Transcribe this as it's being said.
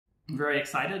I'm very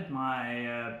excited.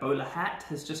 My bowler hat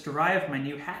has just arrived, my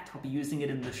new hat. I'll be using it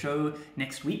in the show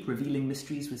next week, Revealing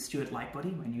Mysteries with Stuart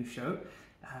Lightbody, my new show.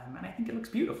 And I think it looks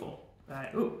beautiful.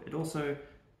 It also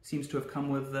seems to have come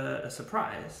with a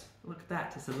surprise. Look at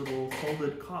that, it's a little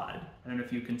folded card. I don't know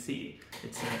if you can see.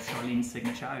 It's Charlene's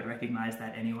signature, I'd recognize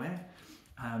that anywhere.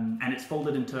 And it's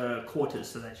folded into quarters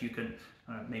so that you can,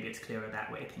 maybe it's clearer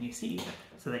that way, can you see?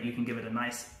 So that you can give it a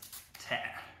nice tear.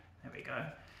 There we go.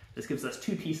 This gives us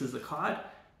 2 pieces of card,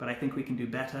 but I think we can do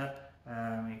better.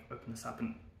 Let me open this up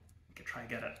and we can try and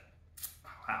get it. Oh,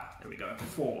 wow, there we go.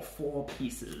 4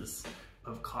 pieces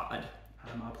of card.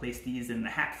 I'll place these in the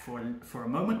hat for a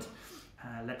moment.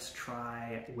 Let's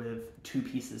try with 2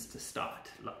 pieces to start.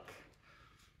 Look,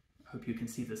 I hope you can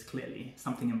see this clearly.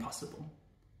 Something impossible.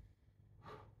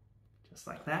 Just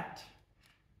like that.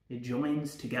 It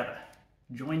joins together.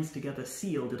 Joins together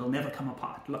sealed, it'll never come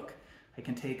apart. Look, I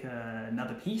can take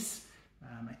another piece.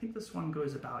 I think this one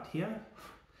goes about here.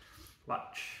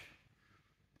 Watch.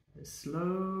 As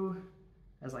slow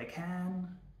as I can.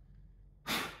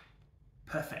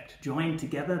 Perfect. Joined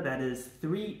together, that is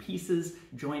 3 pieces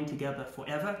joined together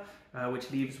forever, which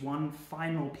leaves one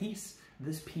final piece,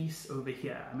 this piece over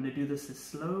here. I'm going to do this as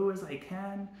slow as I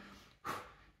can,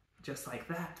 just like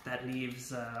that. That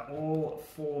leaves all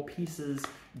 4 pieces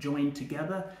joined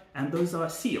together, and those are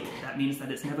sealed. That means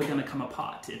that it's never going to come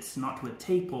apart. It's not with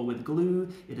tape or with glue.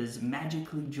 It is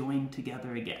magically joined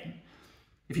together again.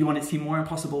 If you want to see more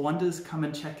Impossible Wonders, come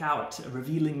and check out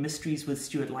Revealing Mysteries with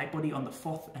Stuart Lightbody on the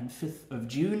 4th and 5th of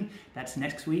June. That's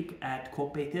next week at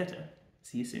Cork Bay Theatre.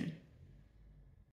 See you soon.